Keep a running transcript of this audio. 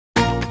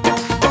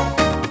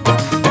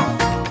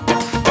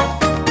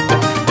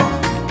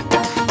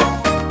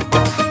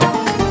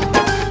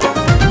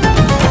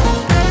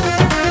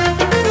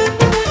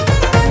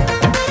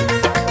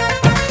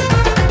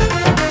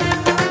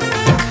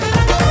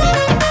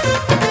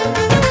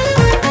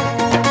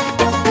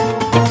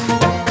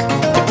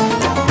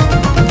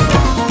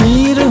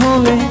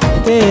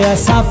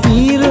ऐसा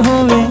पीर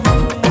होवे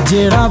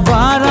जेड़ा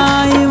बारा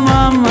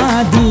इमामा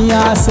दी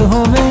आस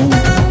होवे।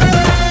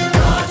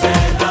 ना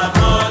जेंदा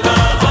मौला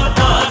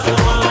अब्बास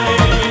होवे,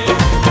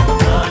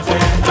 ना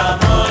जेंदा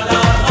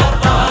मौला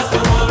अब्बास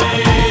होवे।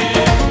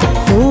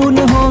 खून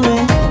होवे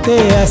ते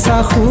ऐसा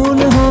खून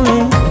होवे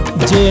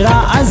जेड़ा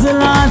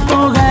अज़ला तो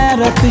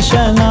गैरत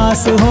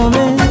शनास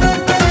होवे।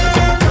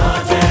 ना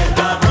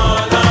जेंदा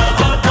मौला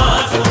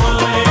अब्बास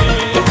होवे,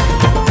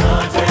 ना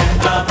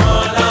जेंदा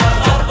मौला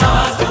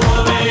अब्बास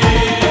होवे।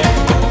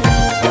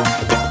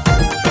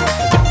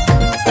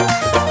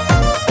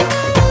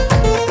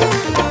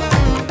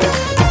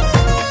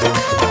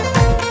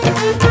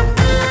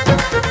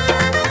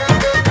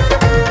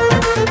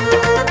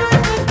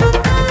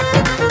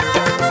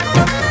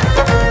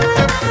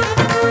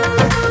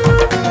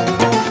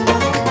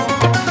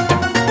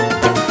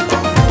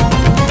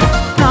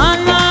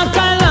 नाना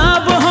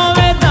कलाब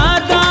होवे,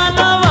 दादा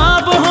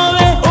नवाब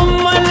होवे,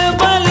 उम्मल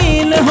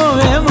बलीन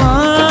होवे मां।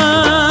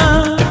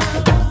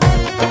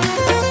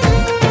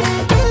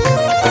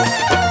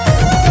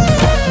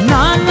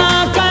 नाना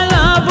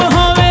कलाब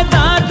होवे,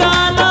 दादा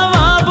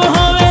नवाब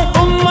होवे,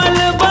 उम्मल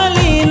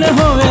बलीन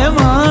होवे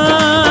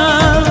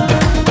मां।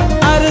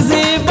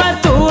 अर्जी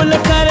बतूल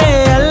करे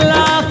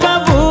अल्लाह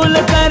कबूल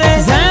करे,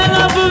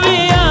 ज़ैनब भी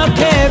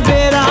आखे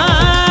बेरा।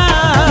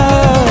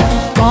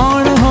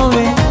 कौन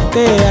होवे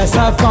ते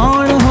ऐसा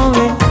कौन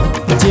होवे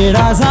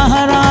जेड़ा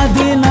ज़हरा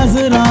दी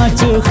नज़रां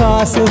च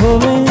खास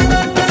होवे।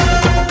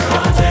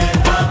 ना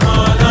जेंदा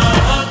मौला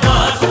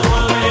अब्बास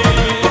होवे,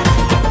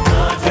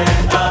 ना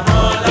जेंदा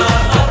मौला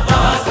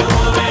अब्बास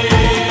होवे।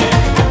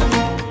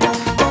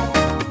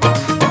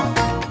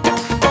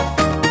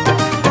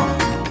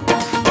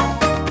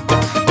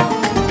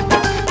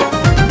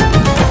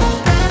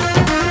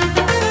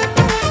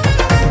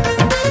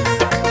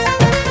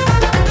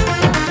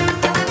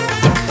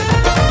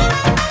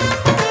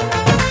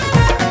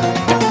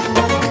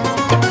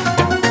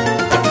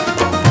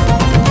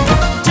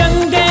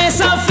 जंगे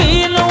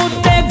सफीन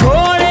उते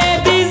घोड़े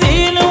दी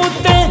जीन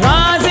उते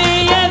गाजी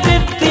ये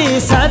दित्ती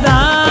सदा।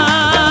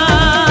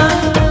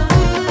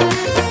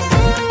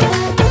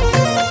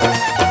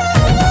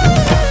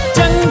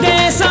 जंगे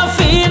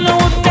सफीन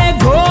उते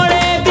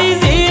घोड़े दी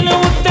जीन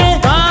उते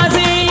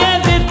गाजी ये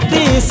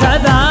दित्ती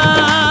सदा।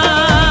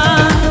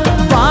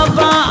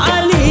 बाबा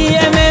अली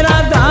है मेरा,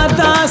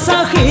 दादा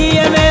सखी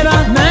है मेरा,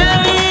 मैं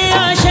भी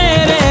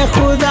शेरे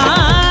खुदा।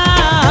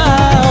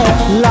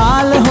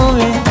 लाल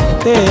होवे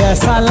ते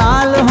ऐसा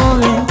लाल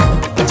होवे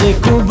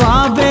जेकू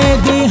बाबे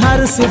दी हर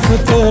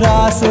सिफत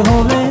रास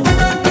होवे।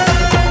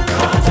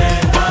 ना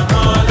जेंदा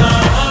मौला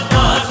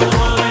अब्बास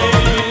होवे,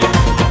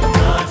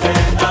 ना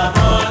जेंदा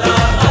मौला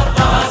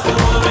अब्बास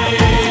होवे।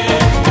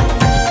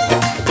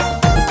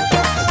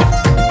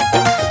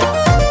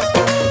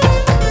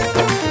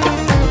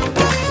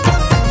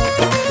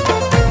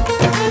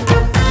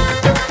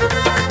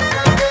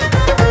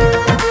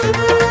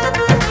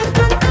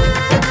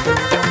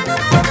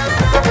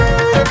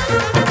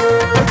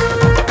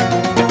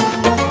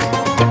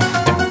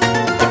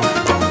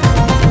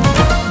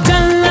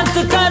 जन्नत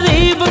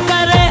करीब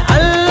करे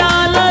अल्लाह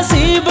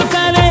नसीब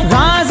करे,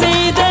 गाजी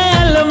दे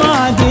अलमा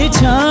दी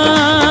छां।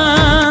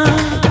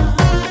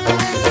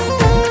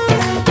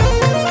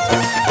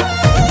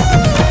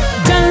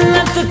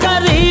 जन्नत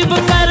करीब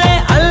करे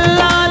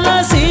अल्लाह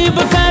नसीब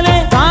करे,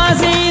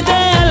 गाजी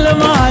दे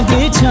अलमा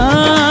दी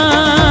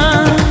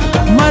छां।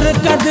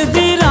 मरकद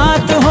दी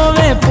रात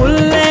होवे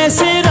पुल्ले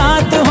सी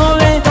रात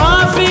होवे,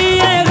 काफी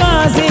है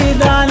गाजी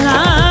दा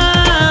नां।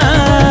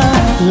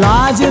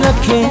 लाज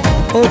रखे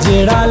ओ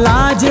जेड़ा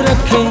लाज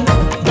रखे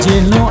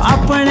जिन्नू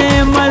अपने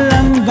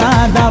मलंगा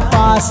दा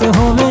पास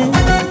होवे।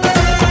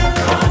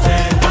 ना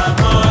जेंदा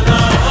मौला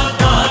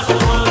अब्बास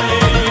होवे,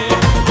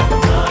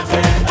 ना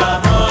जेंदा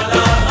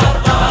मौला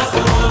अब्बास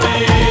होवे।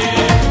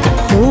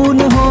 खून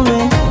होवे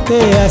ते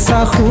ऐसा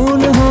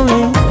खून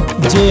होवे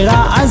जेड़ा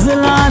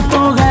अज़ला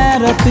तो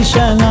गैरत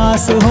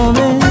शनास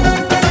होवे।